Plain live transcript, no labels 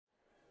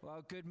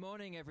Well, good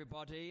morning,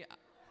 everybody.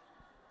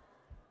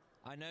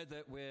 I know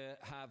that we'll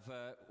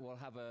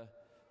have a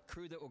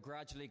crew that will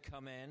gradually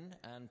come in,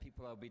 and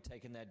people will be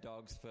taking their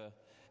dogs for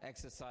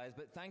exercise.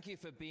 But thank you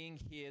for being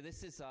here.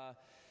 This is our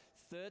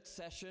third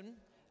session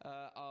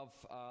of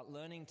our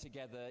Learning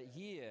Together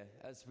year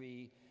as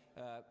we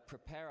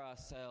prepare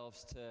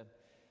ourselves to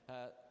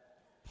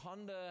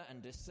ponder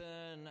and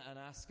discern and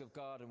ask of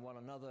God and one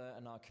another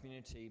and our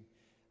community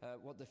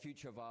what the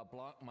future of our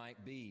block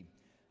might be.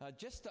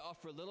 Just to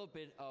offer a little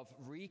bit of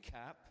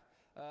recap,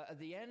 at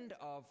the end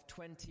of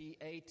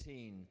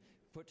 2018,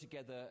 put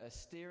together a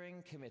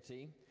steering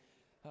committee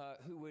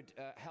who would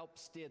help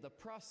steer the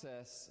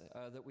process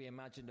that we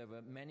imagined over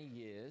many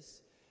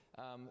years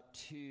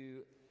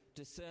to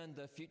discern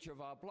the future of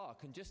our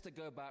block. And just to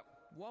go back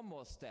one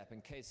more step,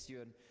 in case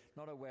you're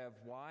not aware of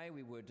why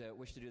we would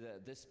wish to do that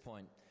at this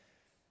point.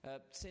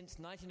 Since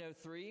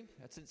 1903,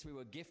 since we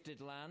were gifted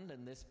land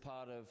in this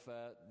part of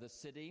the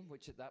city,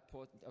 which at that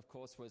point, of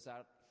course, was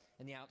out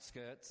in the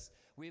outskirts,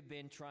 we've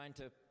been trying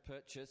to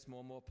purchase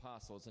more and more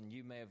parcels. And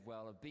you may have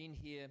been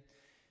here,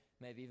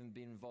 may have even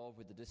been involved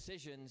with the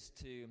decisions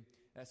to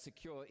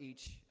secure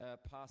each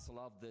parcel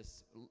of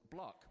this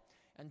block.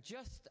 And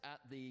just at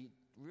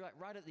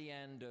right at the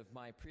end of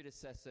my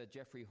predecessor,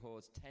 Jeffrey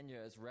Hoare's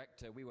tenure as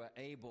rector, we were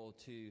able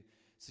to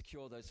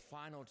secure those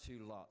final two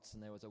lots.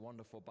 And there was a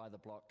wonderful By the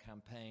Block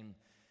campaign,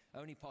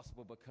 only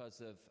possible because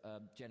of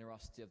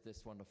generosity of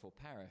this wonderful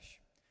parish.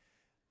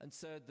 And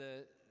so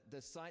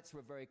the sites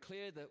were very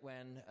clear that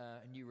when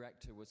a new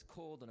rector was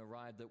called and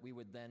arrived, that we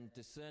would then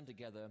discern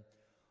together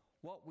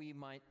what we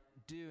might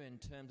do in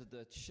terms of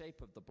the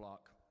shape of the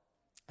block.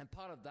 And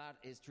part of that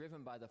is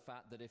driven by the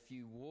fact that if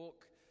you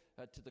walk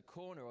to the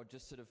corner, or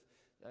just sort of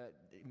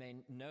you may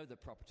know the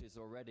properties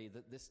already,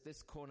 that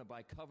this corner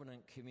by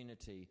Covenant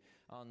Community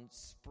on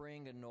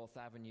Spring and North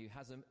Avenue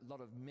has a lot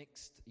of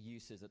mixed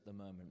uses at the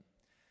moment.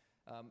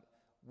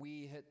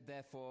 We had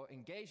therefore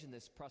engaged in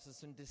this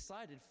process and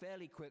decided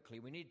fairly quickly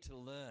we needed to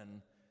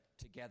learn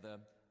together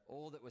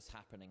all that was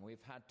happening.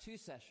 We've had two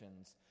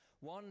sessions,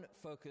 one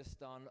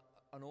focused on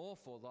an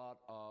awful lot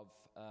of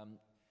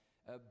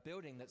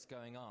building that's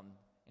going on,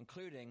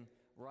 including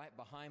right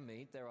behind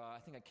me. There are, I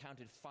think I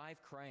counted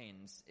 5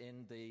 cranes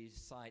in the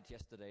site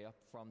yesterday up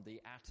from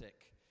the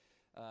attic.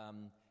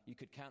 You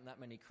could count that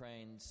many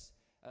cranes.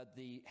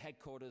 The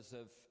headquarters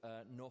of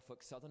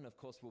Norfolk Southern, of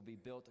course, will be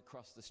built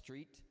across the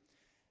street.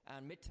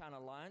 And Midtown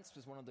Alliance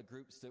was one of the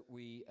groups that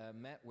we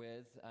met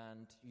with,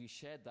 and you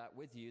shared that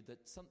with you,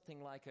 that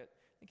something like, I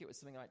think it was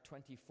something like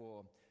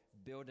 24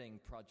 building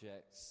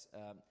projects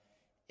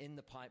in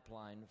the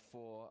pipeline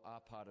for our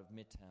part of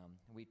Midtown.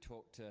 We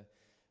talked to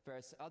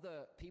various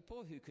other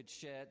people who could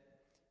share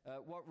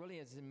what really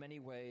is in many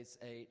ways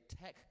a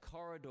tech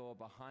corridor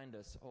behind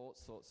us, all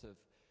sorts of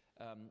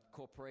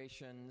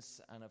corporations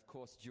and, of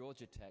course,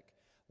 Georgia Tech,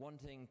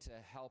 wanting to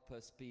help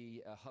us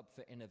be a hub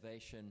for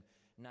innovation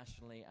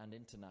nationally and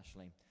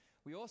internationally.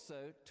 We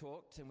also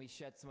talked, and we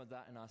shared some of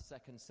that in our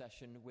second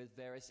session, with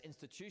various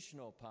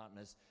institutional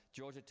partners,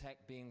 Georgia Tech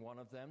being one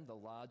of them, the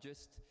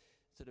largest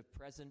sort of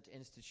present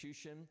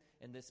institution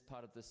in this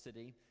part of the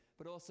city,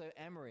 but also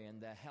Emory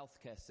and their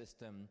healthcare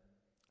system,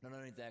 not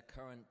only their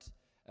current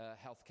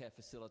healthcare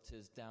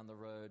facilities down the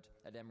road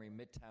at Emory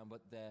Midtown,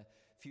 but their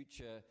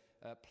future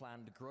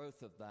planned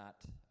growth of that.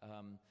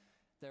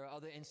 There are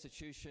other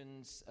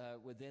institutions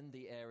within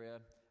the area.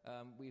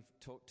 We've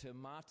talked to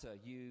MARTA.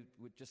 You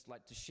would just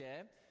like to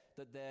share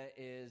that there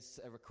is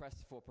a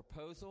request for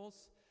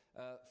proposals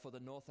for the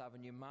North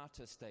Avenue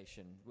MARTA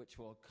station, which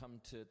will come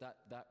to,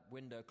 that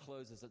window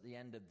closes at the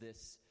end of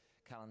this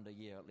calendar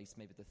year, at least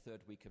maybe the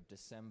third week of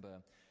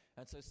December.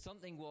 And so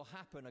something will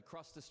happen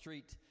across the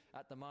street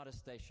at the MARTA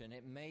station.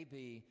 It may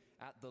be,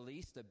 at the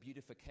least, a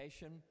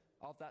beautification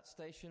of that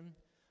station,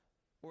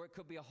 or it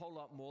could be a whole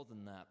lot more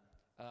than that.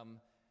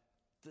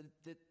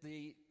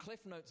 The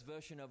Cliff Notes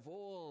version of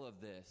all of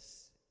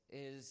this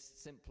is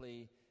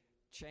simply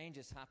change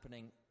is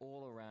happening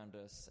all around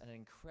us at an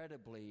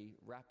incredibly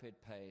rapid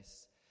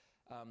pace.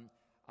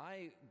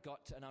 I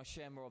got to, and I'll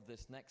share more of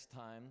this next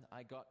time,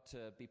 I got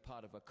to be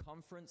part of a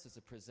conference as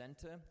a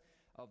presenter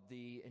of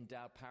the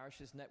Endowed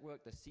Parishes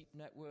Network, the SEEP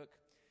network,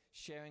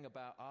 sharing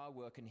about our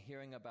work and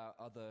hearing about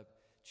other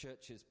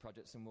churches'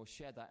 projects, and we'll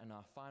share that in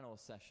our final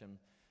session.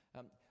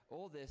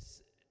 All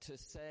this to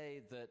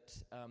say that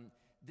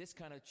this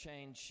kind of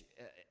change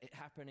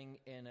happening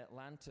in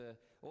Atlanta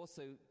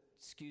also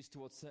skews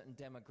towards certain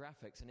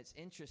demographics, and it's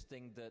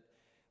interesting that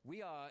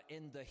we are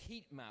in the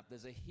heat map.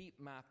 There's a heat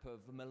map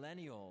of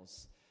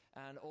millennials,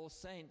 and All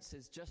Saints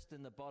is just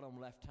in the bottom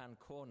left-hand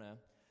corner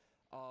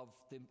of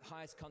the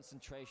highest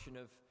concentration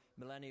of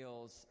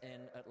millennials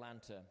in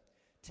Atlanta.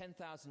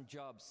 10,000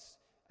 jobs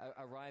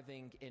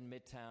arriving in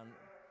Midtown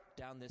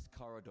down this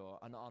corridor,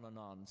 and on and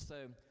on.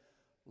 So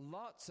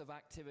lots of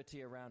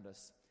activity around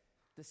us.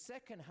 The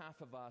second half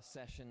of our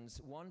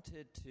sessions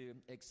wanted to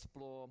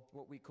explore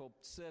what we call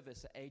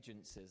service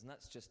agencies, and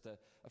that's just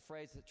a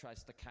phrase that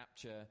tries to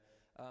capture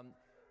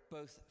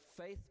both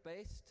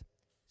faith-based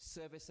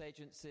service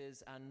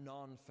agencies and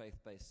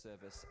non-faith-based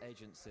service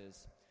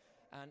agencies.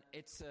 And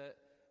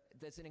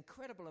there's an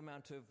incredible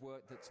amount of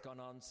work that's gone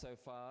on so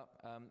far,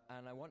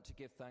 and I want to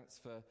give thanks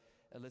for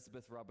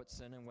Elizabeth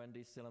Robertson and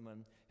Wendy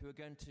Silliman, who are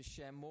going to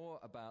share more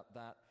about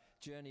that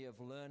journey of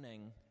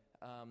learning,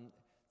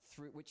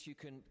 through which you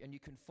can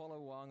follow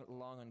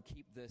along and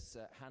keep this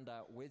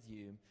handout with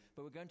you.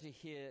 But we're going to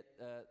hear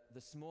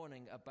this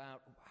morning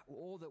about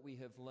all that we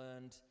have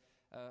learned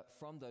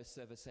from those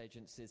service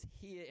agencies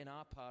here in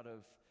our part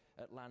of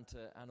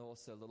Atlanta and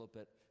also a little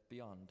bit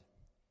beyond.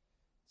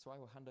 So I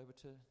will hand over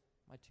to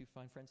my two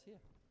fine friends here.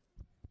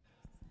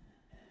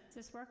 Is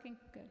this working?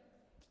 Good.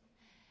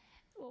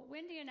 Well,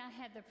 Wendy and I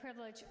had the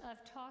privilege of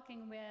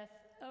talking with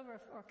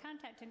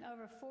contacting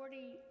over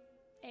 40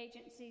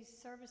 agencies,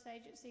 service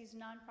agencies,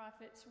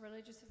 nonprofits,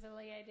 religious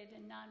affiliated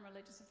and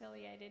non-religious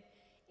affiliated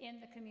in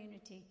the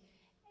community.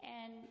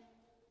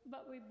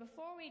 But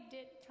before we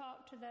did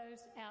talk to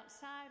those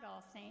outside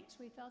All Saints,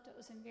 we felt it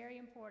was very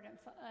important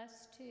for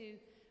us to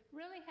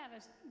really have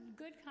a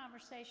good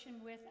conversation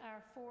with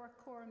our 4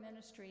 core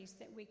ministries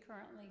that we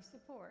currently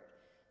support.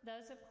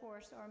 Those, of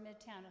course, are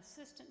Midtown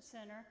Assistance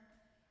Center,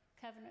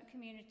 Covenant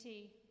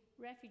Community,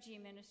 Refugee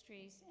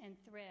Ministries, and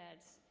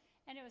Threads.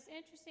 And it was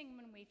interesting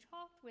when we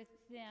talked with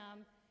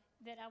them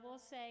that I will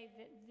say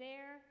that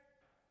their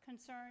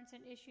concerns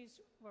and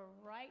issues were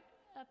right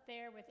up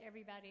there with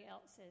everybody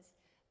else's.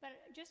 But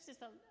just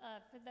as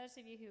for those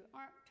of you who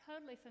aren't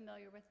totally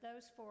familiar with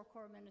those 4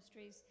 core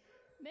ministries,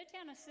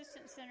 Midtown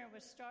Assistance Center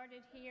was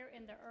started here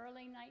in the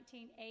early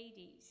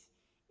 1980s.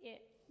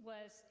 It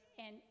was,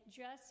 and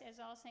just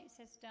as All Saints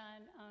has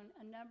done on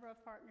a number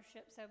of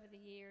partnerships over the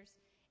years,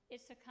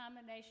 it's a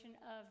combination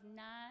of 9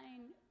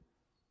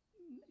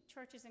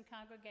 churches and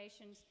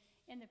congregations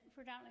in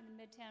predominantly the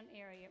Midtown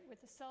area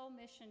with the sole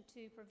mission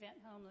to prevent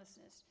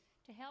homelessness,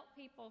 to help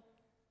keep people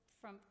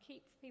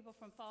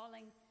from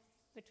falling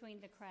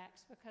between the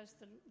cracks, because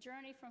the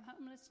journey from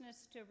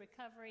homelessness to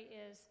recovery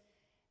is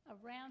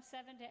around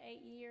 7 to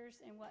 8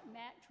 years, and what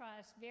MAC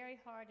tries very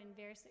hard and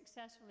very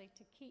successfully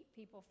to keep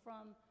people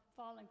from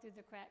falling through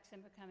the cracks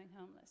and becoming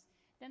homeless.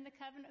 Then the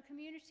Covenant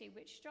Community,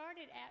 which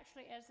started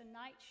actually as a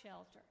night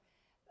shelter.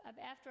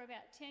 After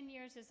about 10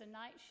 years as a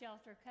night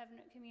shelter,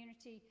 Covenant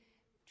Community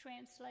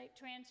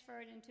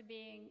transferred into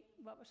being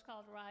what was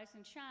called Rise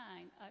and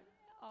Shine,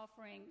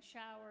 offering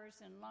showers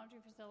and laundry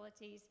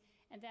facilities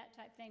and that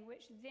type thing,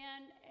 which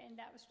then, and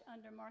that was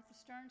under Martha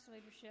Stern's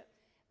leadership,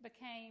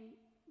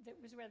 that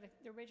was where the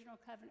original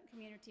Covenant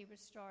Community was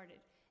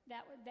started.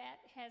 That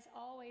has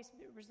always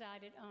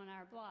resided on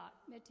our block.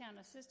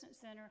 Midtown Assistance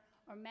Center,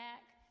 or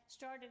MAC,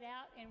 started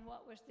out in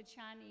what was the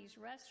Chinese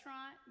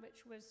restaurant,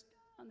 which was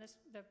on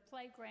the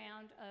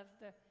playground of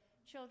the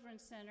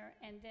Children's Center,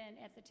 and then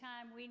at the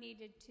time we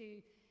needed to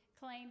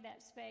claim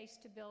that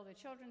space to build a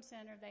Children's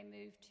Center, they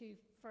moved to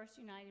First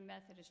United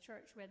Methodist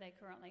Church, where they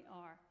currently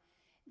are.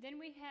 Then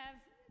we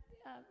have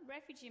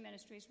Refugee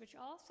Ministries, which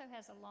also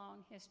has a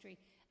long history.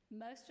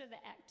 Most of the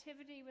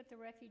activity with the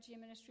Refugee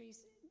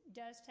Ministries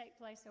does take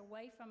place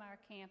away from our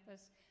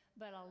campus,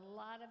 but a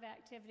lot of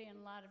activity and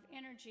a lot of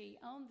energy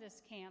on this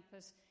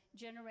campus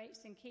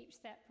generates and keeps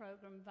that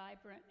program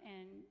vibrant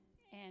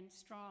and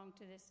strong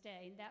to this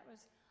day. And that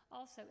was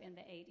also in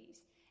the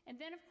 80s. And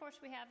then, of course,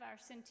 we have our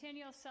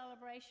centennial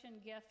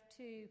celebration gift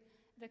to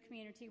the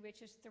community,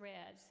 which is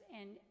Threads.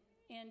 And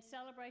in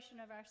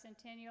celebration of our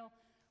centennial,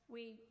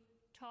 we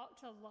talked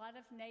to a lot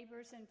of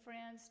neighbors and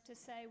friends to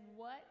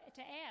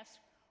ask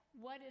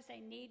what is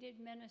a needed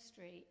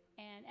ministry.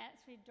 And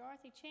actually,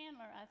 Dorothy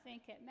Chandler, I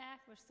think at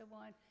MAC, was the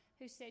one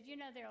who said,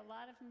 there are a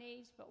lot of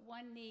needs, but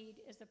one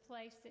need is a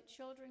place that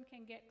children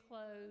can get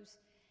clothes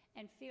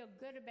and feel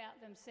good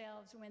about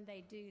themselves when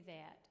they do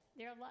that.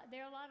 There are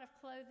a lot of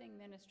clothing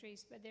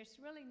ministries, but there's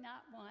really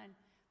not one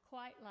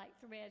quite like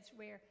Threads,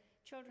 where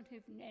children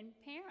and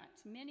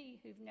parents,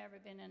 many who've never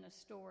been in a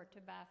store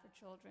to buy for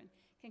children,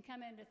 can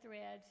come into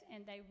Threads,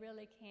 and they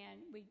really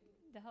can.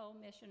 The whole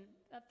mission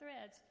of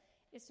Threads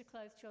is to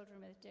clothe children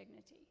with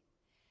dignity.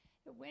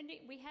 Wendy,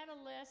 we had a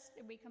list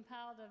that we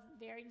compiled of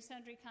varied and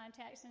sundry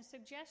contacts and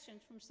suggestions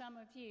from some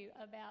of you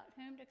about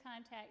whom to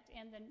contact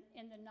in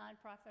the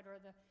nonprofit or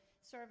the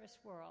service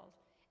world.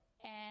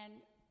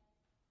 And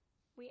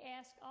we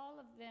asked all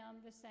of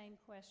them the same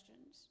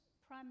questions.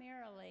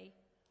 Primarily,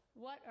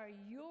 what are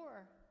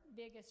your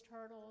biggest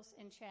hurdles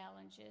and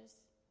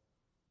challenges?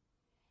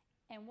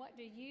 And what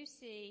do you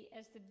see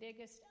as the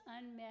biggest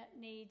unmet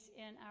needs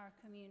in our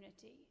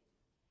community?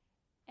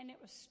 And it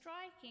was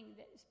striking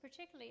that,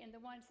 particularly in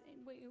the ones,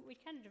 we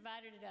kind of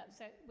divided it up,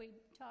 so we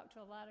talked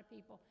to a lot of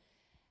people.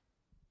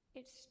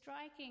 It's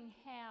striking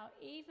how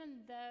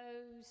even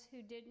those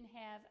who didn't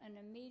have an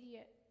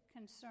immediate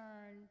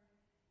concern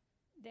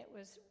that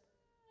was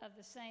of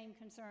the same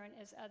concern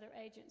as other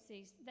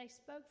agencies, they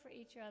spoke for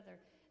each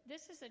other.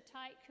 This is a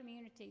tight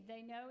community.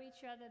 They know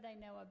each other, they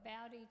know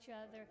about each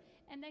other,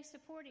 and they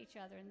support each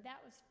other. And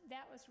that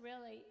was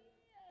really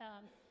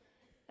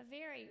a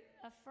very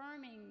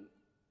affirming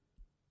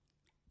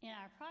in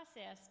our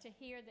process to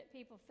hear that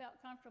people felt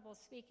comfortable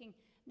speaking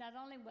not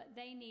only what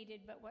they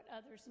needed, but what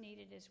others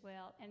needed as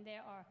well. And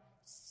there are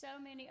so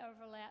many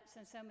overlaps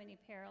and so many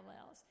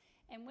parallels.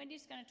 And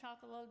Wendy's going to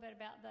talk a little bit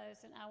about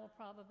those, and I will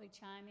probably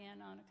chime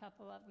in on a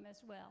couple of them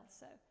as well.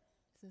 So,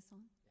 is this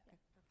on? Yeah.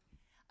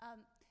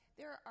 Okay.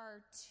 There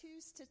are two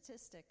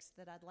statistics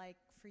that I'd like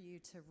for you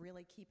to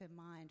really keep in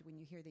mind when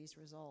you hear these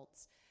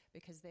results,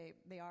 because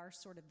they are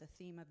sort of the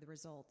theme of the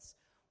results.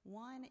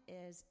 One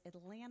is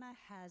Atlanta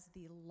has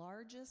the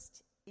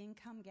largest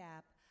income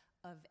gap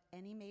of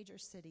any major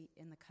city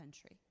in the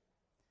country.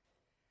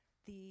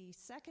 The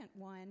second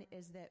one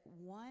is that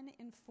 1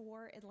 in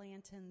 4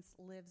 Atlantans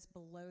lives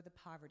below the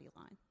poverty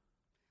line.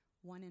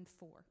 1 in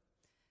 4.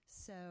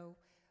 So,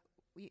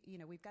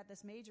 we've got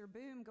this major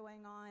boom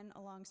going on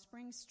along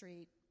Spring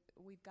Street.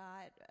 We've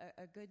got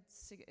a good,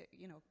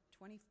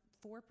 24%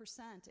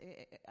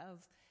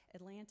 of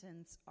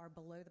Atlantans are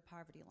below the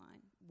poverty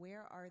line.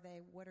 Where are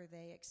they? What are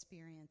they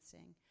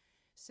experiencing?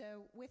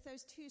 So with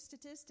those two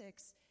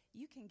statistics,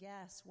 you can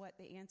guess what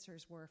the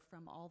answers were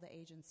from all the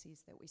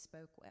agencies that we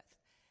spoke with.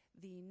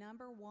 The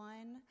number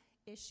one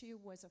issue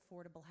was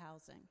affordable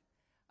housing.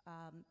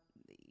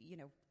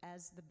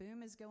 As the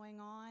boom is going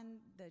on,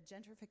 the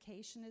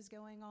gentrification is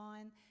going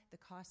on, the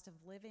cost of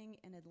living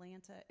in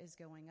Atlanta is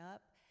going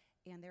up,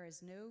 and there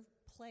is no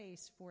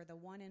place for the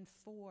 1 in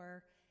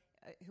 4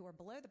 who are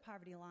below the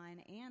poverty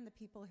line and the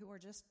people who are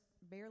just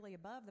barely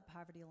above the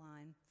poverty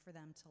line for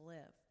them to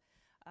live.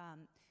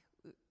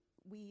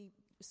 We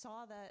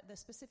saw the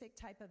specific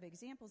type of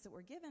examples that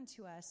were given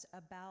to us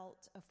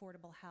about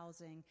affordable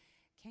housing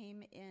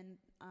came in,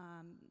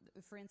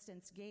 for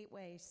instance,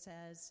 Gateway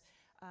says,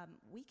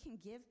 we can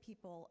give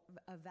people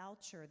a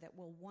voucher that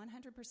will 100%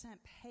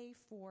 pay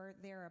for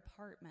their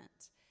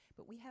apartment,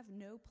 but we have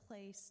no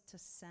place to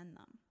send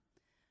them.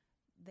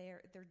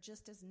 There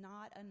just is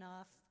not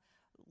enough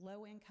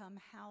low-income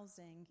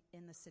housing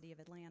in the city of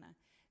Atlanta.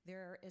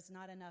 There is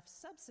not enough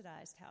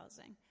subsidized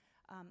housing.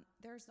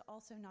 There's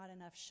also not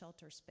enough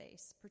shelter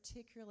space,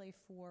 particularly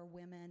for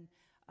women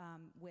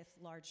with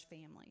large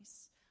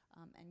families.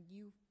 And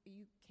you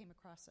came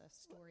across a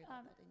story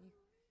about that, didn't you?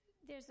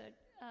 There's a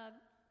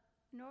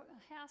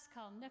house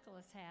called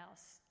Nicholas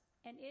House,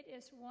 and it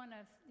is one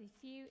of the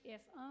few,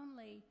 if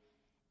only,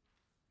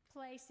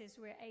 places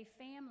where a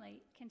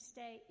family can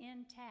stay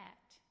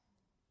intact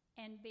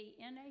and be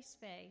in a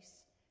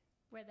space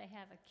where they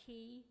have a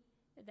key,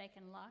 that they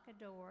can lock a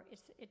door.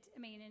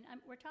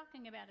 We're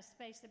talking about a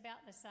space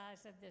about the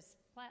size of this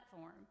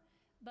platform,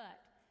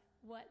 but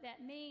what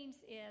that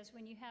means is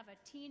when you have a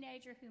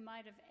teenager who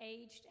might have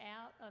aged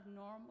out of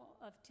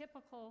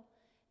typical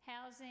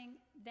housing,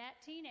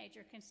 that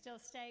teenager can still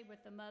stay with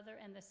the mother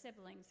and the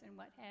siblings and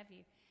what have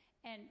you.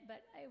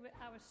 But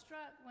I was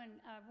struck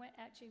when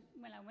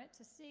I went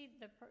to see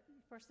the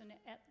person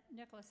at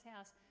Nicholas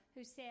House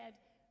who said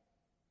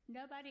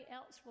everybody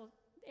else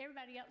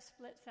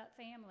splits up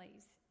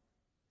families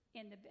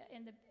in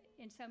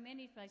so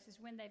many places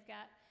when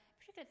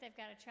particularly if they've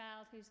got a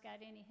child who's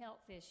got any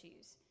health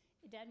issues.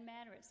 It doesn't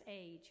matter its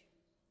age.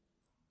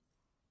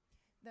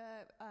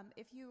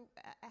 If you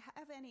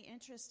have any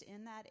interest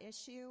in that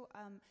issue,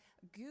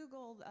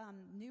 Google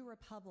New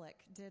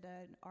Republic did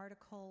an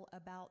article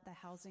about the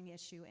housing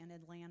issue in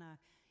Atlanta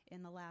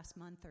in the last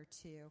month or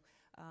two.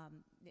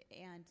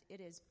 And it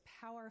is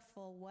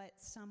powerful what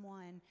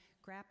someone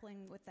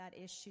grappling with that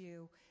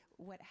issue,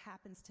 what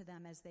happens to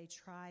them as they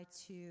try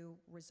to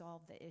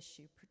resolve the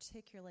issue,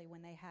 particularly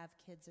when they have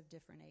kids of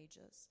different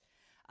ages.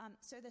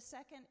 So the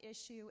second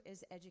issue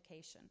is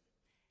education.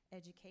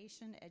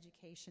 Education.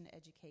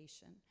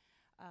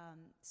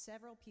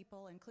 Several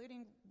people,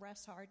 including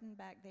Russ Harden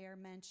back there,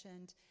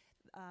 mentioned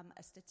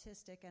a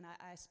statistic, and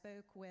I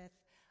spoke with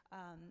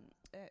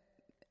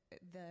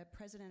the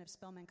president of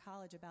Spelman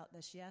College about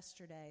this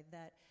yesterday,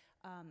 that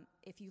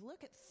if you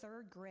look at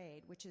third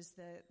grade, which is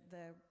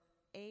the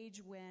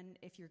age when,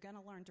 if you're going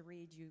to learn to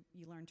read,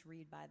 you learn to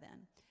read by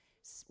then,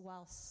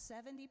 while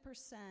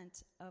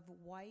 70% of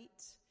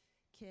white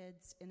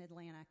kids in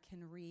Atlanta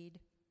can read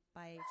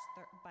by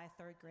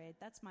third grade.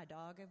 That's my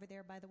dog over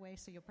there, by the way,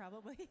 so you'll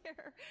probably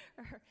hear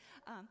her.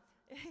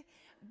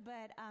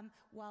 But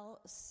while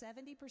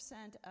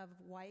 70% of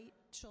white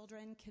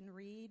children can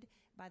read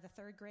by the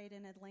third grade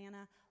in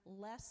Atlanta,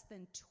 less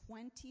than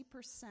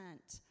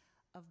 20%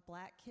 of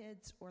black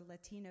kids or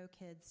Latino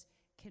kids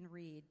can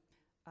read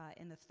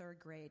in the third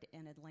grade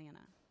in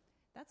Atlanta.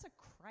 That's a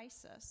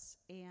crisis,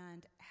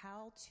 and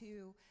how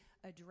to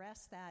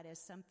address that is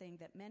something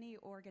that many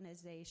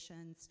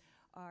organizations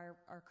are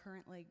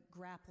currently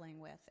grappling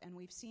with. And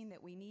we've seen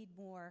that we need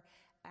more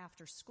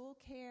after-school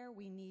care,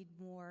 we need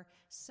more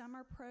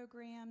summer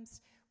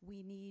programs,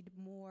 we need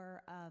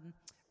more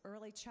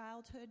early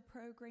childhood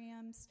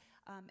programs,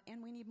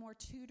 and we need more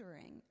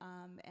tutoring.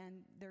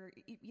 And there,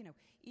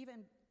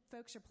 even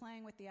folks are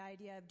playing with the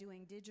idea of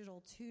doing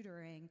digital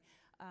tutoring,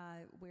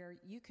 where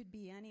you could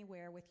be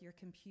anywhere with your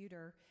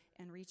computer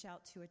and reach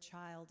out to a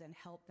child and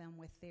help them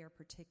with their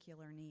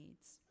particular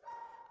needs.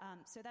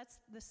 So that's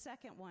the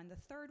second one. The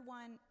third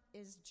one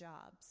is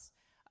jobs.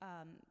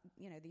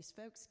 These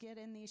folks get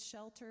in these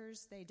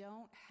shelters. They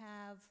don't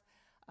have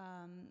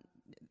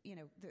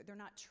They're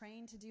not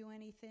trained to do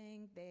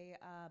anything.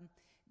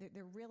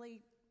 They're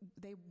really,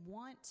 they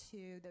want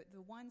to,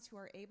 the ones who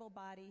are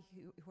able-bodied,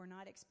 who are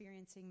not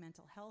experiencing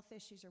mental health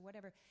issues or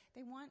whatever,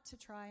 they want to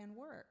try and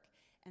work.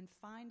 And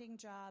finding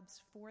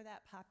jobs for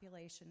that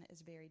population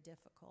is very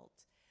difficult.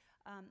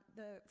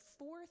 The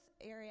fourth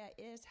area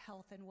is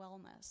health and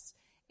wellness.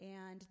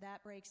 And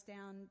that breaks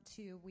down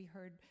to, we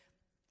heard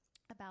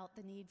about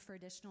the need for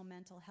additional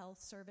mental health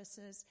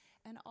services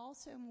and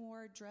also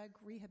more drug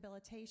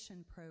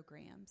rehabilitation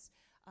programs.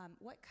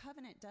 What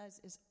Covenant does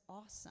is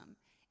awesome,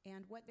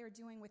 and what they're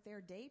doing with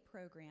their day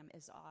program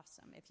is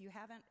awesome. If you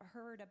haven't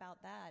heard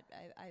about that,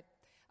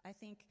 I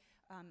think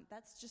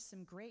that's just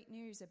some great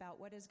news about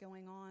what is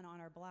going on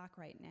our block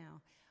right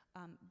now.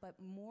 But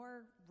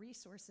more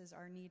resources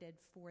are needed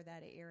for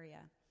that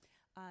area.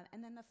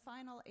 And then the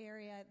final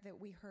area that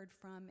we heard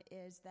from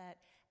is that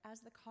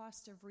as the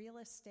cost of real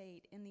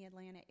estate in the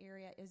Atlanta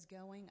area is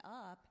going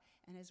up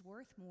and is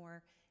worth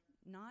more,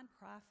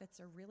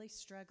 nonprofits are really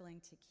struggling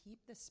to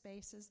keep the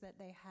spaces that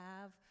they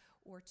have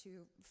or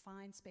to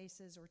find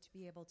spaces or to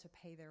be able to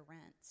pay their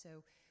rent.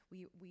 So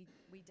we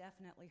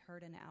definitely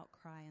heard an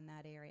outcry in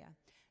that area.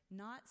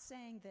 Not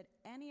saying that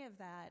any of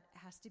that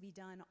has to be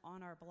done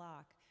on our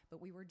block, but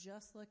we were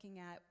just looking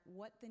at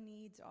what the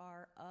needs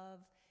are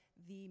of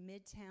the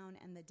Midtown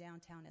and the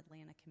downtown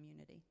Atlanta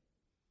community.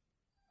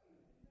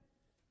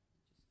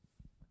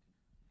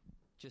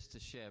 Just to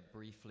share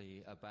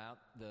briefly about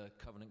the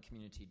Covenant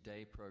Community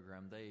Day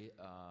program, they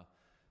are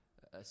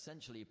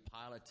essentially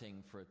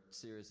piloting for a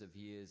series of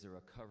years a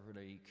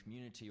recovery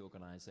community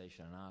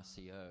organization, an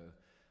RCO,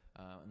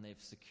 and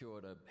they've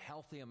secured a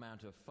healthy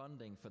amount of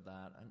funding for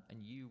that,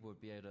 and you would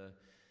be able to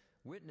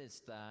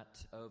witness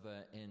that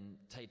over in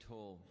Tate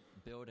Hall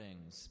building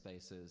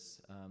spaces.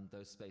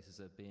 Those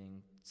spaces are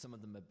some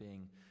of them are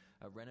being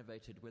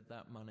renovated with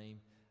that money.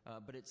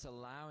 But it's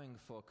allowing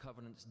for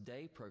Covenant's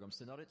day program,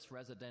 so not its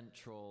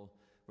residential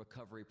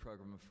recovery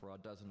program for a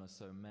dozen or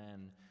so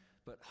men,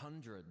 but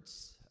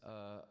hundreds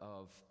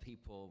of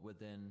people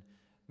within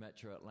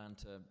Metro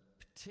Atlanta,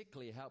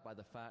 particularly helped by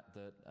the fact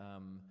that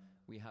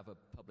we have a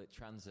public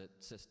transit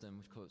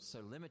system, which is so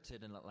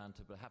limited in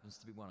Atlanta, but happens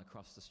to be one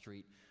across the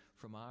street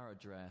from our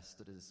address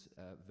that is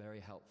very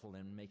helpful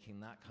in making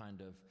that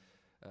kind of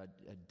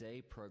a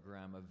day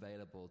program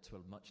available to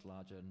a much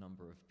larger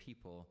number of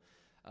people.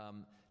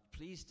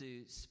 Please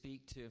do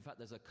speak to, in fact,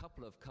 there's a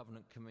couple of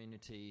Covenant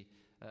Community,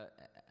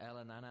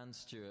 Ellen and Ann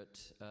Stewart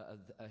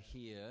are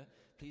here.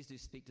 Please do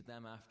speak to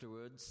them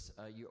afterwards.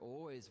 You're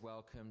always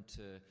welcome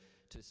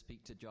to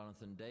speak to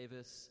Jonathan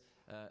Davis.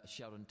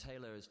 Sheldon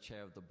Taylor is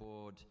chair of the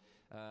board.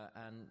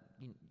 And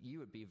you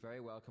would be very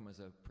welcome as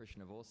a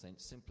parishioner of All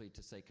Saints simply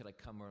to say, could I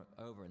come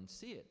over and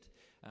see it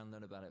and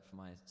learn about it for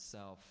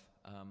myself?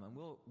 And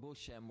we'll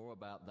share more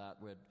about that.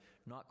 We're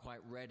not quite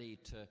ready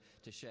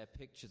to share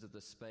pictures of the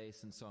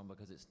space and so on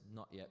because it's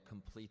not yet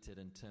completed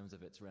in terms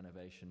of its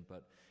renovation,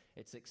 but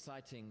it's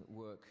exciting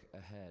work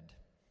ahead.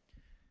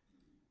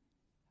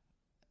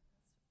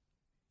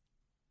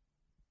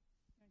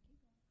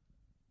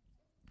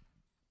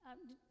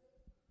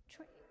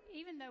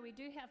 Even though we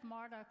do have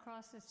MARTA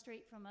across the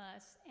street from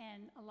us,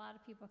 and a lot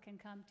of people can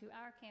come to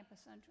our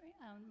campus on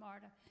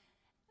MARTA,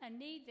 a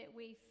need that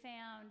we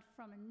found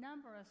from a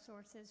number of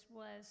sources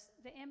was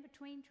the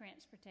in-between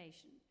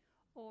transportation.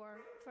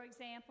 Or, for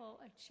example,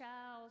 a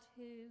child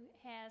who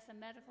has a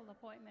medical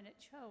appointment at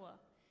CHOA,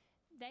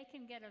 the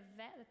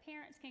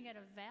parents can get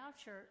a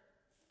voucher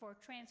for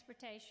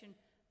transportation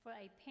for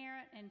a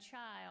parent and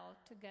child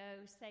to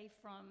go, say,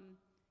 from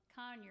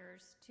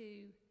Conyers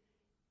to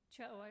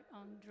CHOA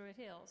on Druid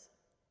Hills.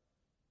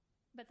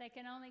 But they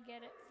can only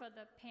get it for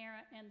the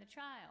parent and the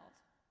child.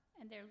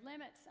 And there are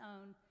limits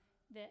on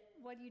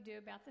what do you do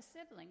about the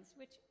siblings,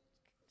 which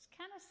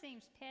kind of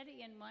seems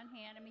petty in one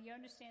hand. I mean, you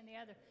understand the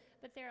other.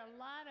 But there are a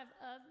lot of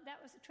that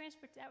was the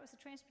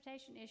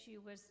transportation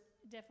issue was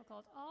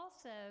difficult.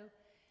 Also,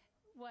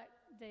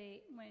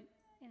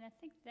 and I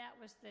think that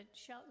was the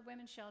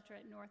women's shelter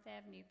at North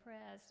Avenue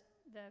Pres.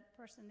 The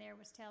person there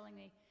was telling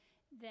me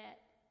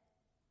that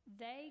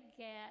they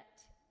get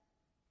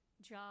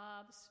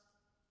jobs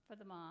for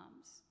the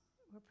moms.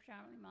 We're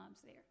predominantly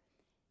moms there.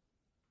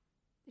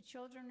 The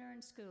children are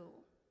in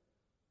school.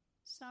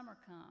 Summer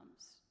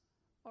comes,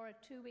 or a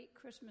 2-week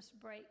Christmas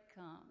break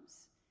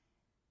comes.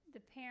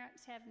 The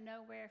parents have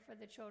nowhere for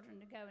the children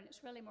to go, and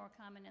it's really more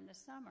common in the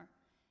summer.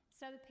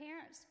 So the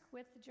parents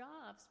quit the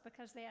jobs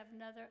because they have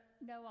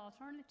no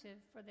alternative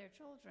for their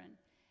children.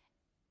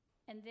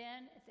 And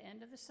then at the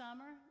end of the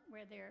summer,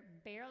 where they're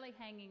barely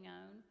hanging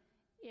on,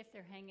 if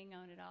they're hanging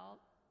on at all,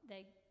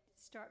 they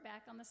start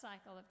back on the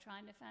cycle of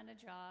trying to find a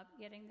job,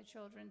 getting the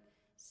children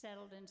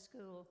settled in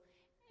school.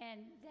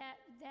 And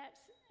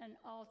that's an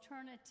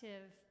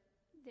alternative.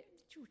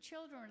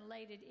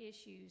 Children-related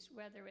issues,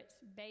 whether it's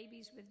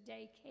babies with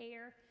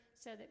daycare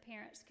so that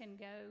parents can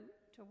go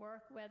to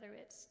work, whether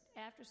it's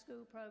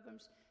after-school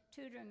programs,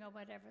 tutoring or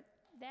whatever,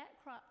 that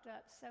cropped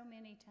up so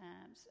many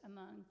times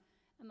among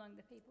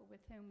the people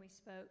with whom we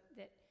spoke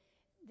that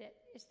that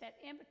it's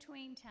that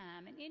in-between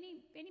time. And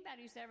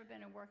anybody who's ever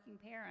been a working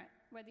parent,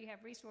 whether you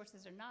have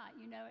resources or not,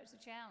 you know it's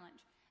a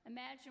challenge.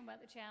 Imagine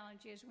what the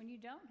challenge is when you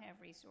don't have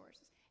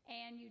resources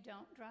and you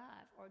don't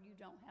drive or you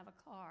don't have a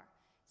car.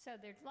 So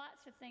there's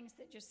lots of things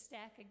that just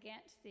stack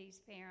against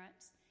these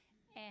parents.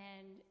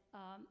 And,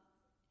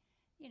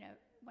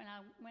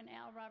 when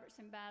Al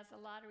Robertson buys a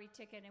lottery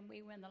ticket and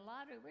we win the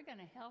lottery, we're going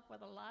to help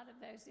with a lot of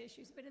those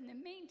issues. But in the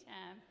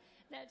meantime,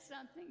 that's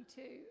something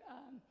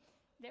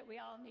that we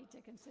all need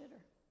to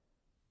consider.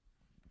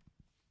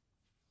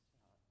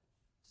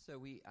 So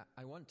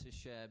I want to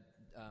share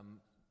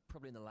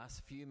probably in the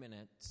last few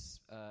minutes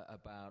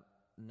about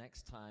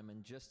next time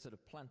and just sort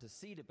of plant a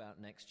seed about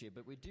next year.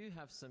 But we do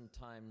have some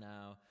time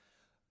now,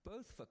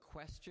 both for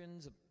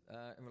questions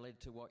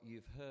related to what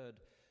you've heard,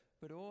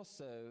 but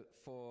also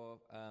for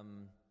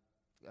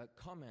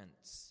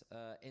comments,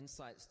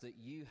 insights that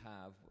you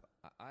have.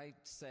 I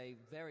say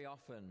very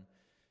often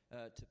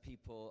to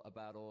people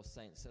about All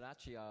Saints that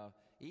actually are,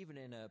 even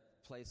in a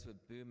place with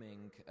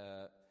booming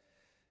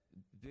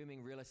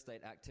real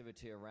estate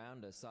activity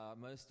around us, our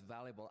most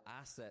valuable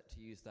asset, to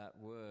use that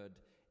word,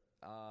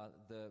 are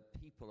the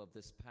people of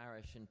this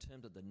parish in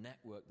terms of the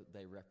network that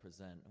they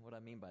represent. And what I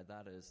mean by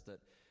that is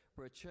that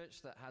we're a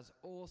church that has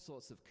all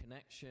sorts of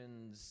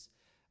connections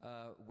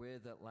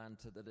with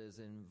Atlanta, that is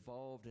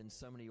involved in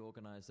so many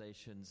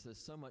organizations. There's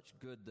so much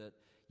good that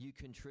you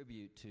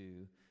contribute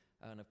to,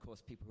 and of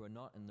course people who are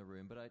not in the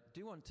room. But I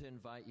do want to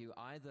invite you,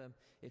 either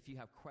if you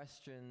have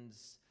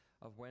questions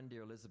of Wendy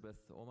or Elizabeth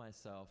or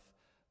myself,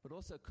 but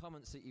also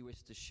comments that you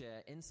wish to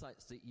share,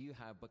 insights that you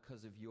have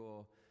because of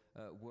your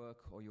work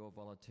or your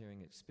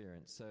volunteering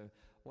experience. So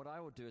what I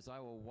will do is I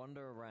will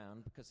wander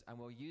around, and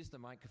we'll use the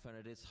microphone.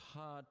 It is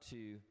hard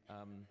to,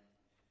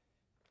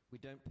 we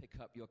don't pick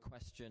up your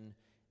question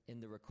in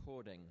the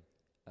recording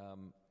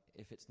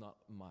if it's not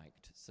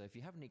mic'd. So if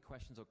you have any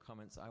questions or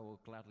comments, I will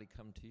gladly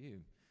come to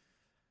you.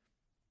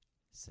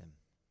 Sim.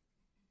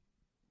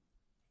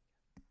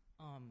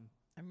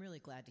 I'm really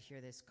glad to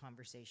hear this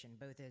conversation,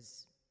 both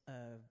as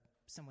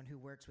someone who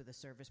works with a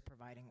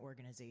service-providing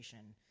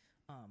organization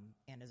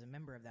and as a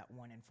member of that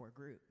 1 in 4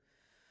 group.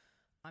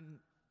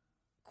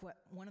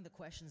 One of the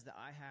questions that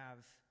I have,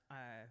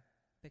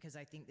 because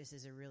I think this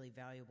is a really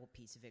valuable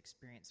piece of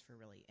experience for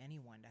really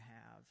anyone to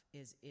have,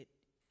 is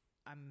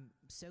I'm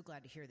so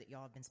glad to hear that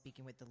y'all have been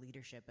speaking with the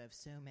leadership of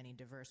so many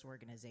diverse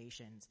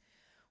organizations.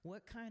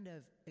 What kind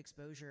of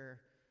exposure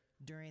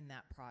during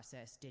that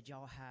process did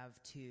y'all have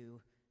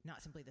to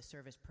not simply the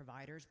service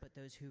providers, but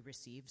those who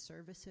receive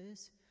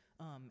services?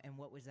 And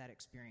what was that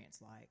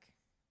experience like?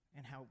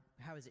 And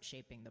how is it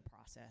shaping the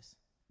process?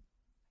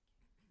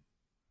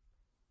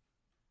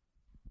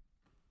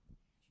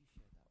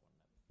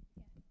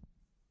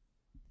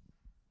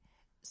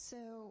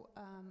 So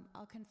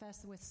I'll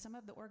confess, with some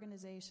of the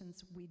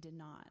organizations, we did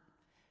not.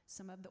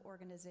 Some of the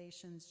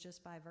organizations,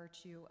 just by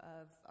virtue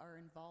of our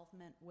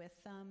involvement with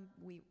them,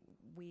 we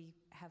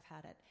have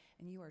had it.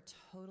 And you are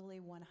totally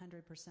 100%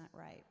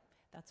 right.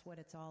 That's what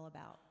it's all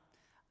about.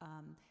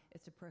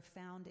 It's a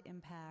profound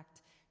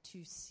impact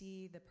to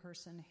see the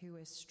person who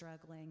is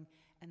struggling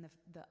and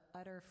the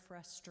utter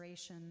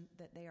frustration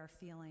that they are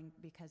feeling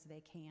because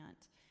they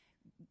can't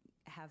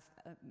have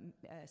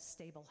a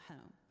stable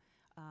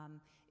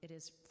home. It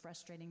is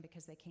frustrating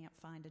because they can't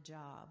find a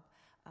job.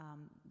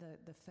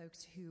 The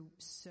folks who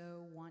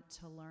so want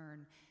to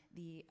learn,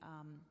 the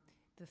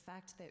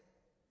fact that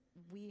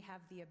we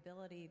have the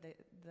ability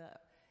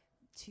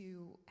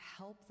to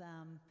help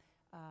them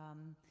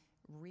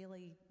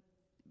really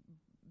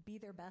be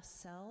their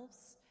best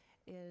selves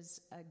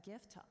is a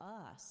gift to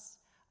us.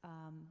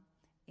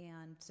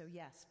 And so,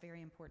 yes,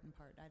 very important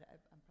part. I'm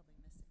probably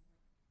missing.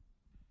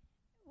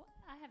 Well,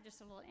 I have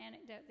just a little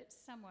anecdote that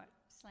somewhat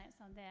slants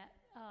on that.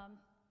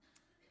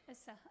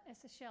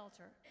 It's a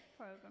shelter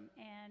program,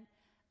 and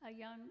a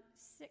young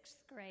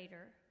 6th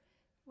grader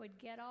would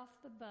get off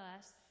the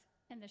bus,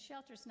 and the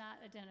shelter's not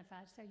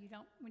identified, so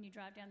when you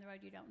drive down the road,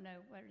 you don't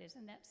know what it is,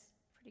 and that's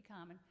pretty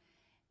common.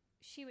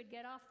 She would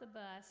get off the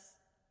bus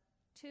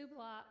 2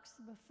 blocks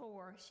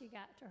before she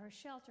got to her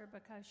shelter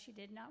because she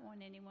did not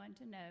want anyone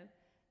to know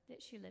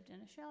that she lived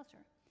in a shelter.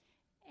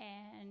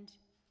 And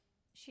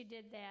she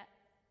did that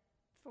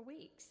for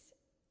weeks.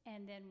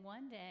 And then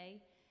one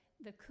day,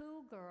 the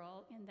cool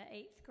girl in the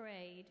 8th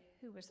grade,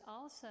 who was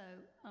also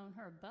on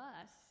her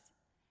bus,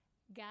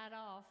 got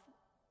off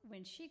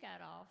when she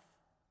got off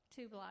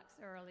 2 blocks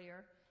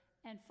earlier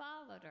and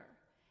followed her.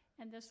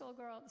 And this little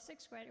girl, the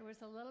 6th grader,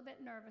 was a little bit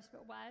nervous,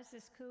 but why is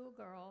this cool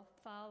girl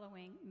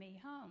following me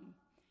home?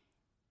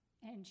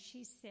 And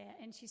she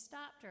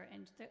stopped her,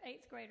 and the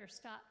 8th grader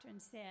stopped her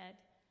and said,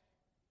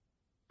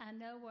 I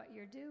know what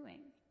you're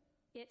doing.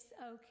 It's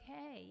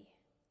okay.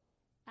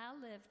 I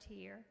lived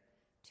here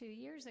 2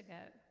 years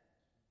ago.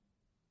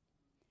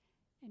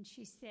 And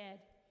she said,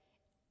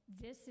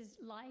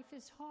 life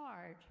is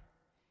hard,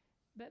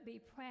 but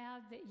be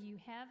proud that you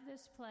have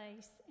this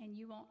place and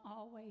you won't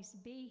always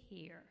be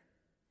here.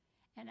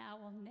 And I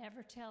will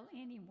never tell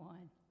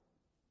anyone.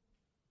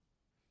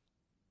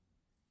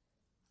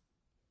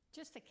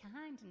 just the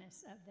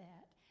kindness of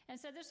that. And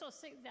so this little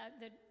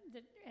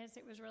as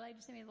it was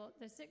related to me,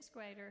 the sixth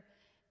grader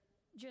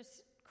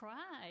just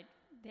cried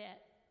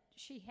that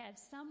she had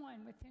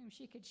someone with whom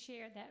she could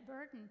share that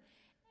burden,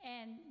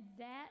 and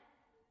that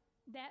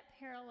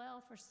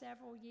parallel for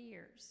several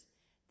years,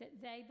 that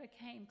they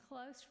became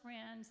close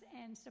friends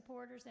and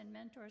supporters and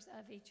mentors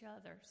of each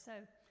other. So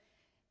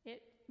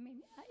it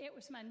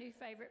was my new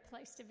favorite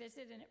place to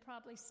visit, and it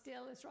probably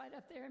still is right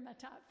up there in my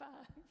top 5.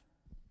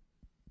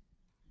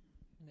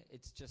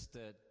 It's just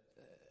a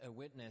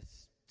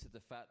witness to the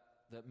fact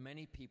that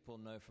many people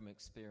know from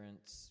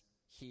experience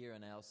here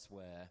and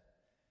elsewhere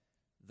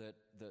that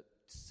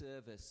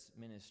service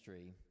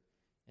ministry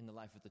in the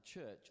life of the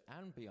church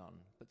and beyond,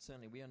 but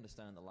certainly we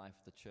understand the life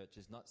of the church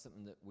is not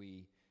something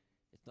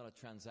it's not a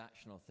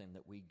transactional thing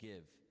that we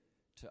give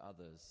to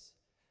others.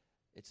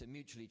 It's a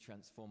mutually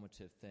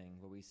transformative thing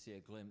where we see a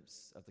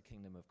glimpse of the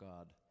kingdom of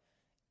God,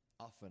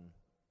 often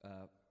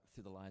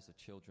through the lives of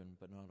children,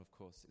 but not, of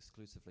course,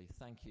 exclusively.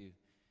 Thank you,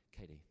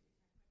 Katie.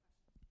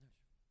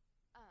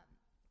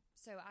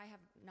 So I have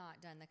not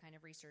done the kind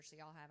of research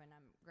that y'all have, and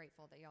I'm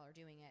grateful that y'all are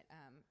doing it.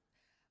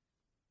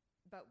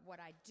 But what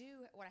I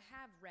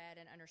have read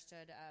and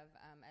understood of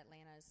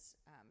Atlanta's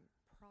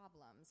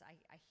problems,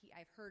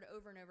 I've heard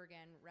over and over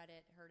again,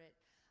 heard it,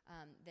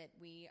 that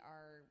we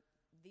are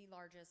the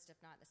largest, if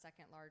not the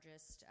second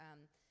largest,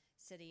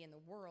 city in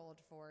the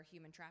world for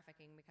human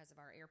trafficking because of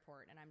our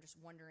airport. And I'm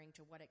just wondering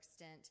to what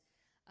extent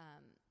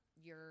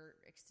your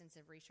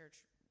extensive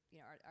research,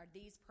 are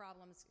these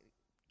problems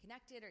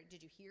connected, or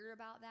did you hear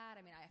about that?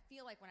 I mean, I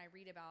feel like when I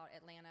read about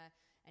Atlanta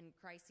and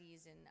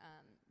crises, and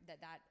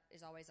that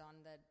is always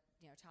on the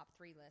top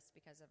 3 list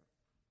because of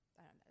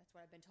that's what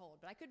I've been told,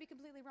 but I could be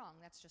completely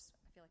wrong. That's just,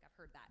 I feel like I've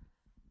heard that.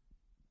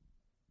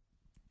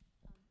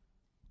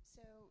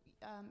 So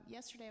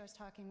yesterday I was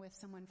talking with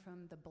someone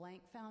from the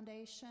Blank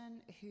Foundation,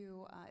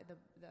 who the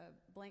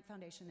Blank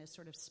Foundation is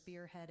sort of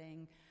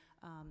spearheading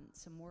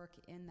some work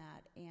in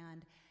that,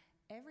 and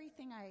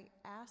everything I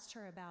asked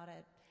her about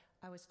it,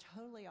 I was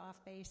totally off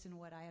base in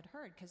what I had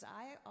heard, because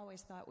I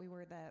always thought we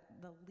were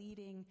the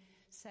leading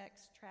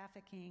sex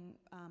trafficking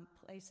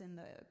place in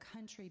the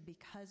country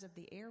because of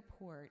the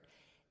airport.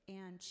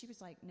 And she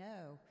was like,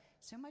 no,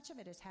 so much of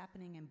it is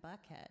happening in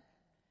Buckhead.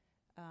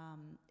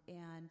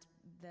 And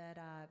that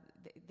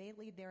they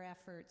lead their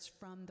efforts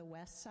from the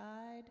west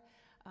side,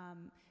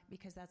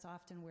 because that's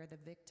often where the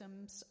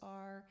victims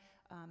are.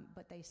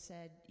 But they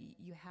said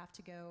you have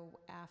to go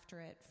after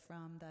it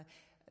from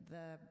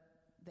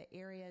the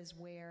areas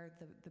where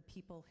the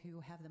people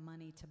who have the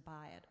money to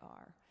buy it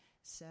are.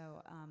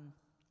 So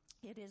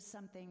it is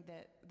something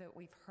that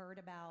we've heard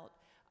about.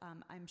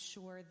 I'm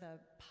sure the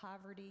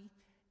poverty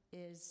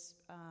is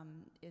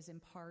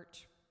in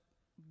part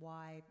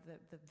why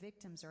the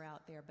victims are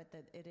out there, but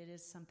that it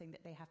is something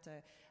that they have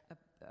to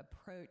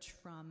approach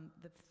from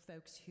the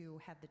folks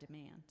who have the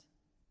demand.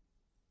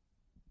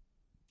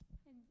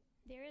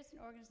 There is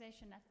an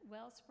organization,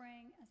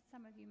 Wellspring,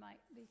 some of you might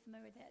be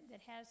familiar with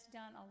that has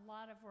done a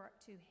lot of work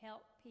to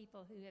help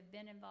people who have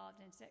been involved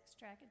in sex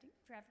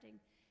trafficking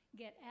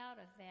get out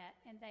of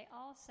that. And they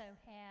also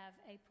have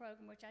a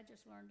program, which I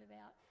just learned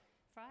about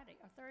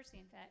Friday, or Thursday,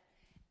 in fact,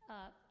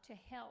 to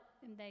help,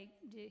 and they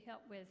do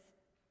help with,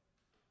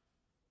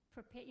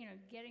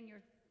 getting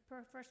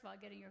first of all,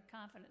 getting your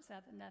confidence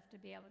up enough to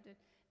be able to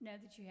know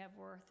that you have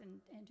worth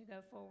and to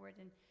go forward,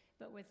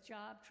 but with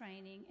job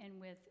training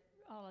and with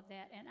all of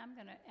that. And I'm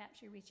going to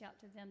actually reach out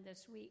to them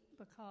this week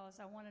because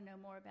I want to know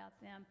more about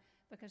them,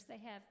 because they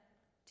have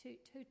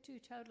two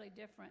totally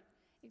different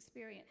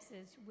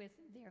experiences with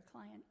their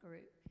client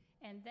group.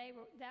 And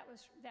that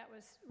was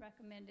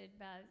recommended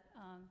by,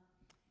 I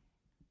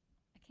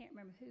can't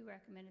remember who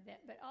recommended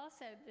that, but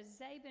also the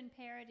Zabin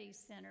Parodies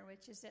Center,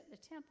 which is at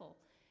the Temple,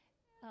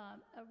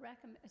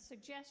 a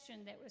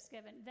suggestion that was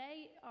given.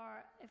 They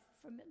are,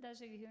 for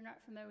those of you who are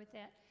not familiar with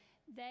that,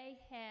 they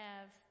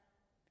have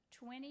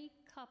 20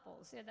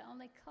 couples. They're the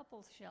only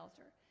couples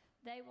shelter.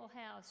 They will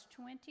house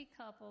 20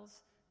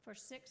 couples for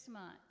 6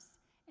 months.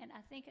 And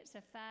I think it's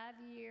a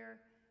 5-year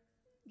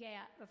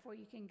gap before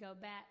you can go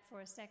back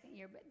for a second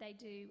year. But they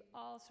do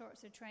all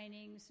sorts of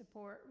training,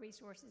 support,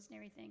 resources, and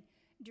everything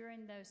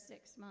during those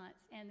 6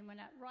 months. And when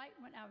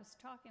I was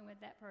talking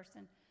with that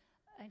person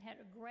and had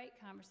a great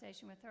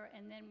conversation with her,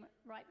 and then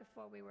right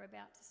before we were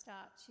about to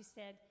stop, she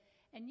said,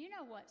 and you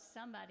know what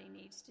somebody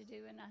needs to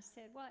do? And I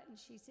said, what? And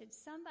she said,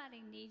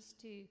 somebody needs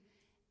to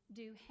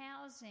do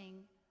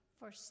housing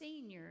for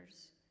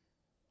seniors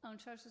on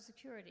Social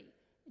Security.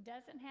 It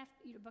doesn't have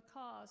to,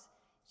 because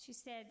she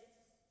said,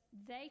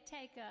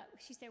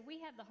 we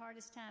have the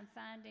hardest time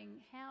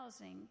finding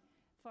housing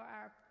for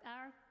our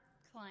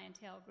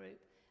clientele group.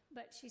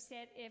 But she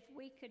said, if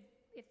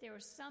there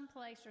was some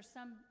place or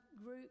some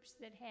groups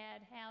that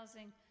had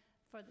housing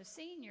for the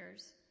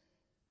seniors,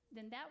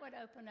 then that would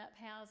open up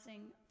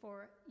housing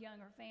for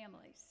younger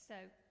families. So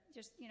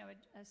just,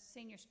 a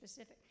senior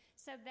specific.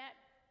 So that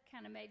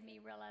kind of made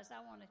me realize I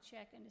want to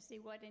check and to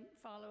see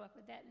follow up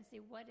with that and see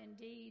what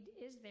indeed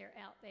is there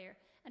out there.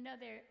 I know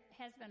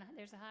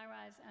there's a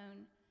high-rise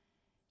owned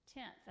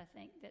 10th, I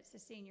think, that's the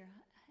senior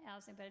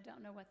housing, but I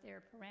don't know what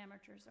their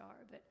parameters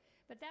are.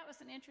 But that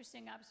was an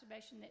interesting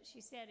observation that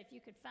she said if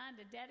you could find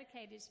a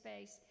dedicated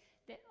space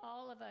that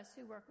all of us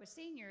who work with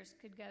seniors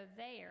could go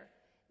there,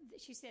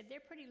 she said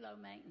they're pretty low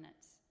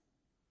maintenance,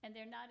 and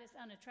they're not as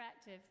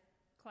unattractive,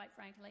 quite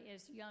frankly,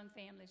 as young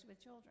families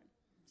with children.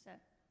 So,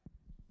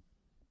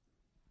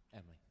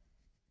 Emily.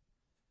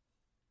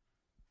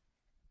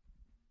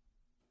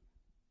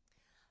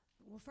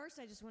 Well, first,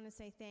 I just want to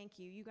say thank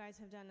you. You guys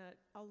have done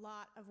a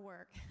lot of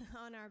work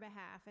on our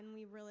behalf, and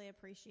we really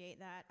appreciate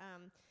that.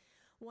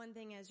 One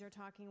thing, as you're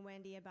talking,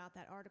 Wendy, about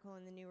that article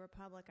in the New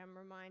Republic, I'm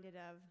reminded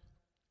of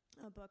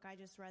a book I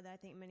just read that I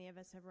think many of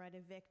us have read,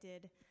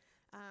 Evicted.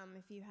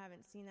 If you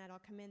haven't seen that, I'll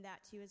commend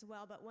that to you as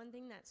well. But one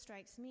thing that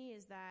strikes me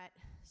is that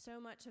so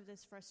much of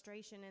this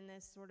frustration and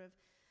this sort of,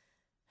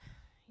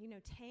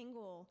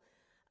 tangle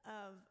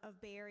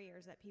of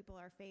barriers that people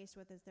are faced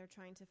with as they're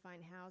trying to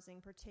find housing,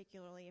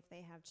 particularly if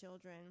they have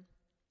children,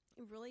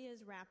 it really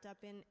is wrapped up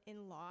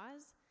in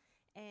laws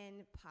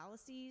and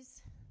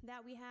policies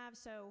that we have.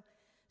 So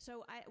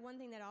one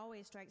thing that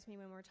always strikes me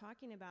when we're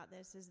talking about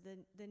this is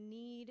the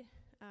need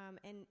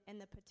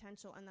and the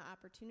potential and the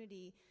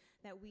opportunity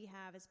that we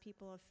have as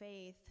people of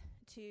faith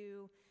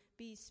to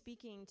be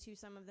speaking to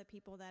some of the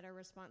people that are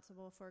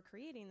responsible for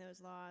creating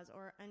those laws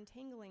or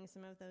untangling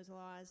some of those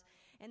laws.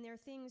 And there are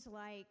things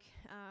like,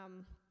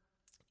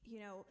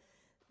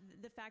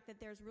 the fact that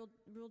there's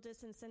real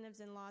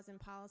disincentives in laws and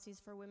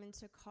policies for women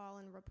to call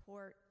and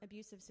report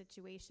abusive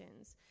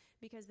situations,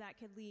 because that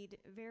could lead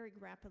very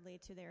rapidly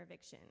to their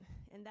eviction.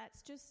 And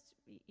that's just,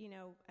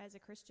 as a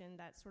Christian,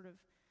 that's sort of,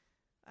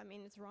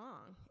 it's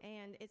wrong.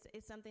 And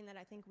it's something that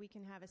I think we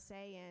can have a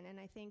say in. And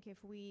I think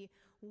if we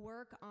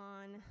work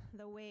on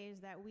the ways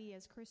that we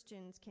as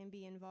Christians can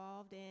be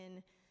involved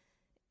in,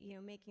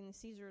 making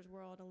Caesar's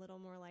world a little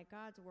more like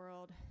God's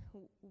world,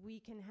 we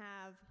can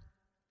have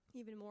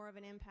even more of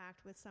an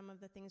impact with some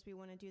of the things we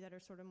want to do that are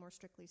sort of more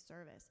strictly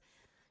service.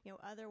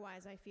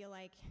 Otherwise, I feel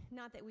like,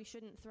 not that we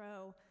shouldn't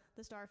throw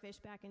the starfish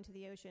back into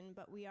the ocean,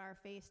 but we are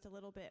faced a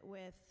little bit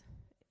with,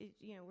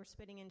 we're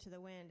spitting into the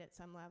wind at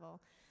some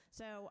level.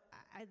 So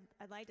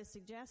I'd like to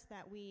suggest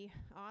that we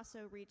also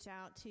reach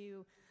out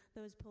to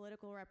those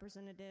political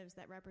representatives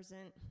that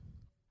represent,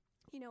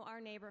 our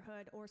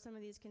neighborhood or some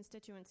of these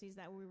constituencies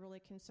that we're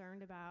really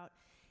concerned about,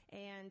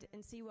 and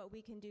see what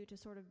we can do to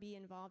sort of be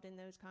involved in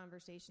those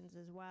conversations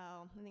as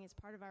well. I think it's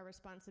part of our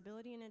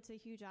responsibility, and it's a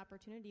huge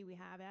opportunity we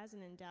have as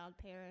an endowed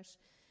parish.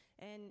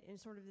 And in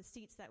sort of the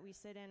seats that we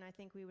sit in, I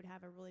think we would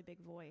have a really big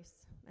voice.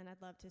 And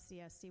I'd love to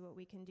see what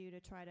we can do to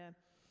try to,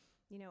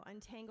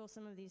 untangle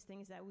some of these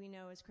things that we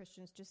know as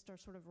Christians just are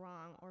sort of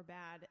wrong or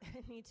bad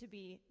and need to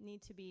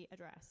be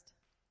addressed.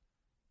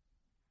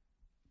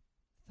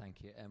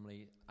 Thank you,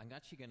 Emily. I'm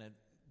actually going to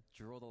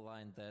draw the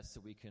line there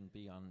so we can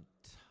be on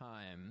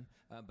time,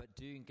 but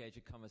do engage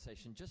a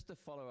conversation. Just to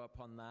follow up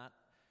on that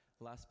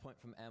last point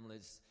from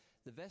Emily's,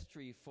 the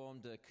vestry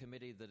formed a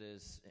committee that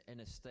is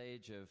in a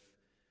stage of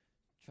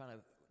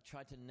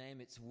try to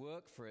name its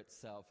work for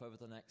itself over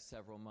the next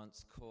several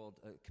months, called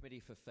Committee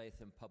for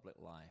Faith and Public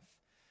Life.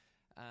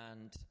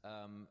 And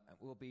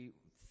we'll be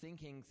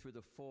thinking through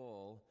the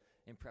fall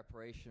in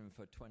preparation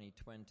for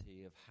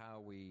 2020 of how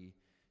we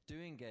do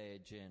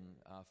engage in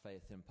our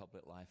faith in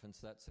public life. And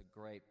so that's a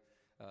great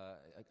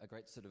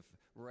sort of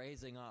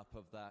raising up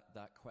of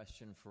that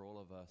question for all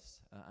of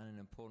us, and an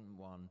important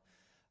one.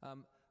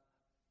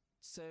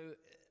 So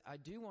I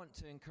do want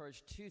to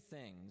encourage two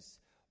things.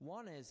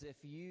 One is,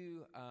 if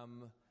you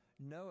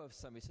know of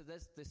somebody, so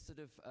there's this sort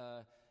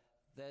of,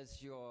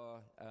 there's your,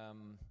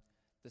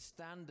 the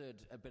standard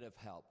a bit of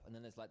help, and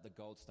then there's like the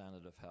gold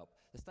standard of help.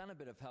 The standard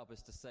bit of help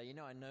is to say,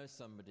 I know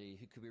somebody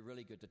who could be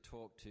really good to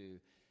talk to.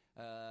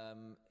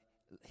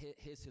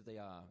 Here's who they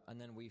are, and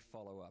then we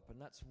follow up, and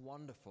that's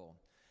wonderful.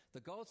 The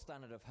gold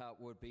standard of help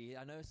would be,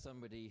 I know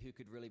somebody who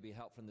could really be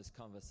helpful in this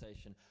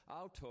conversation.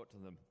 I'll talk to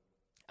them,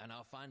 and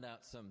I'll find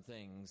out some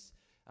things,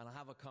 and I'll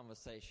have a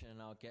conversation,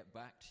 and I'll get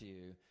back to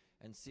you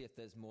and see if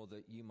there's more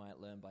that you might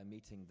learn by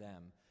meeting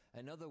them.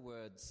 In other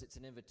words, it's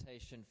an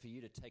invitation for you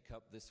to take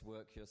up this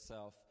work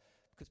yourself,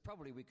 because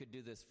probably we could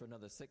do this for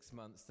another 6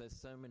 months. There's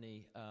so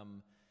many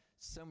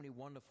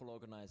wonderful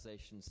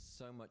organizations,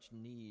 so much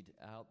need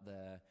out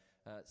there,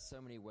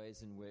 so many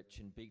ways in which,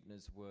 in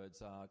Buechner's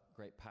words, our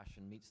great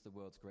passion meets the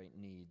world's great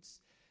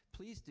needs.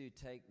 Please do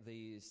take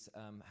these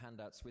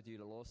handouts with you.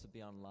 It'll also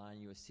be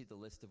online. You will see the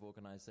list of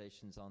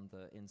organizations on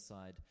the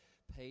inside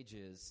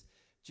pages.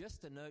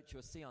 Just a note,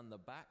 you'll see on the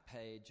back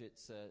page,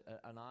 it's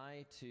an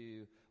eye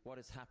to what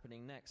is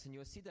happening next. And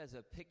you'll see there's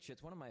a picture.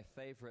 It's one of my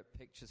favorite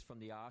pictures from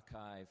the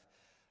archive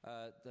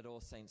that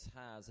All Saints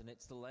has, and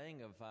it's the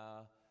laying of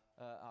our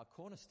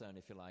cornerstone,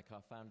 if you like,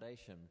 our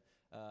foundation.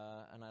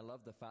 And I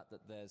love the fact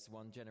that there's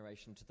one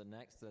generation to the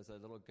next. There's a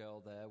little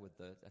girl there with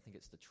I think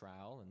it's the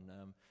trowel,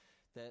 and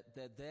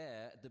they're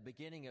there at the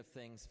beginning of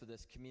things for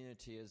this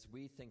community as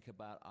we think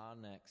about our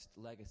next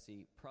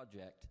legacy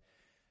project.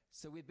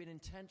 So we've been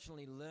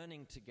intentionally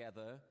learning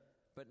together,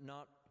 but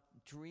not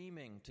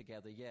dreaming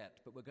together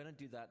yet. But we're going to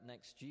do that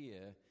next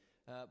year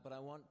but I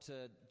want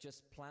to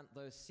just plant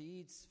those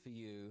seeds for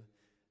you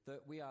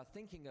that we are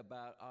thinking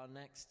about our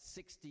next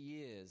 60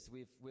 years.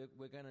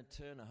 We're going to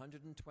turn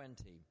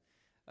 120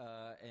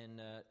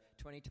 in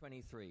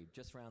 2023,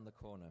 just around the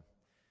corner.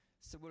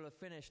 So we'll have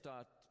finished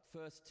our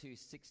first two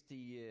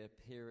 60-year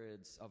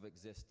periods of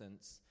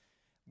existence.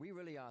 We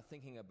really are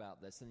thinking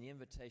about this, and the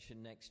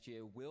invitation next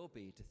year will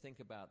be to think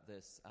about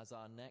this as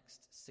our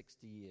next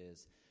 60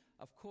 years.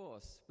 Of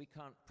course, we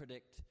can't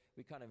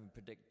even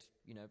predict,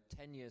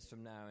 10 years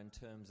from now in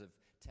terms of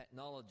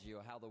technology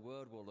or how the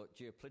world will look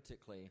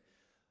geopolitically.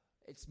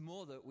 It's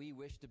more that we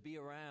wish to be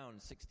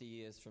around 60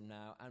 years from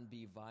now and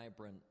be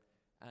vibrant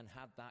and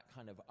have that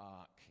kind of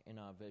arc in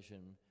our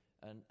vision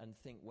and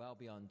think well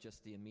beyond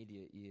just the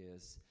immediate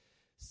years.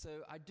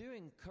 So I do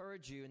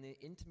encourage you in the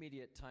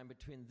intermediate time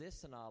between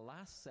this and our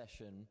last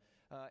session,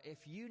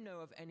 if you know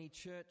of any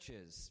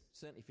churches,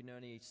 certainly if you know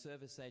any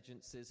service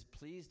agencies,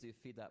 please do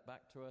feed that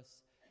back to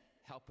us.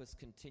 Help us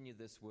continue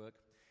this work.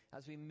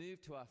 As we move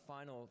to our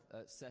final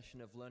session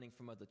of learning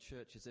from other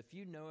churches, if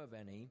you know of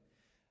any,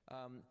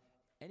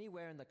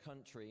 anywhere in the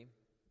country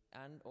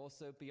and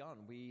also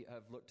beyond, we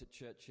have looked at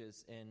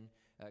churches in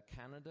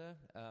Canada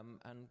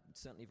and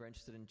certainly very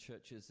interested in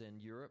churches in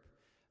Europe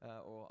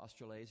or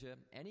Australasia,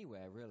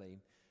 anywhere really.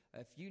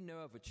 If you know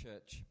of a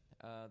church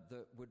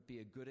that would be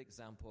a good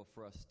example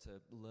for us to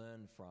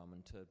learn from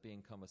and to be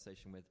in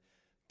conversation with,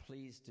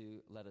 please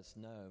do let us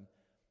know.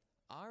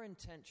 Our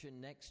intention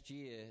next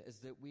year is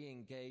that we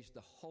engage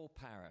the whole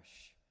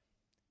parish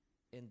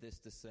in this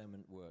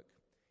discernment work.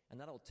 And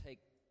that'll take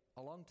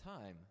a long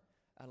time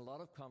and a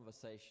lot of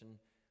conversation,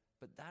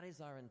 but that is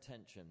our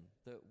intention,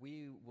 that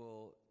we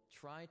will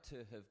try to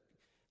have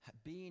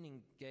been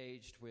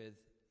engaged with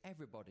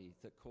everybody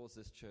that calls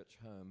this church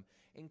home,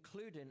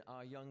 including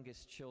our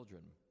youngest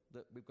children.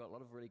 That we've got a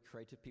lot of really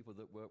creative people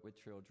that work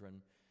with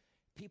children,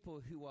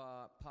 people who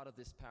are part of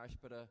this parish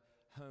but are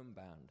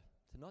homebound.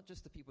 So not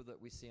just the people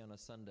that we see on a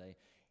Sunday.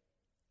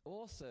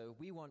 Also,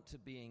 we want to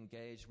be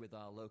engaged with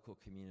our local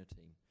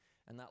community.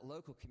 And that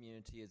local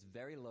community is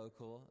very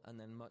local and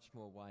then much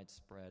more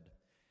widespread.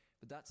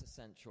 But that's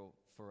essential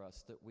for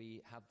us, that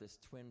we have this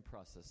twin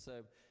process.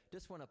 So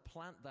just want to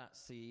plant that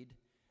seed.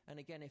 And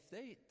again, if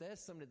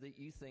there's somebody that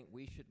you think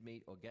we should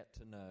meet or get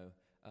to know,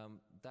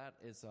 that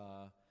is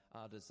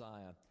our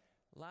desire.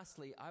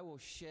 Lastly, I will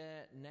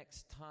share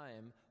next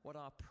time what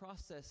our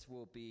process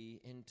will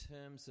be in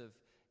terms of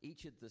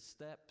each of the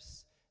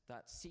steps,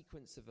 that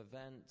sequence of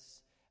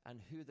events, and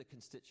who the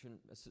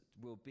constituents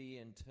will be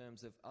in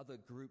terms of other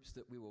groups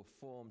that we will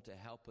form to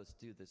help us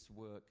do this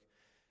work.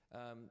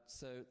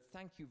 So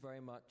thank you very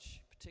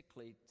much.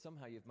 Particularly,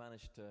 somehow you've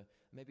managed to,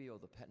 maybe you're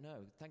the pet. No,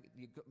 thank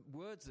you. Got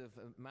words of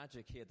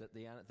magic here that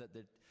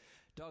the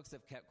dogs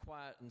have kept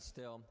quiet and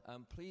still.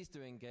 Please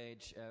do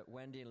engage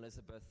Wendy and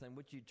Elizabeth, and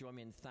would you join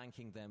me in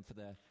thanking them for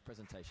their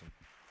presentation?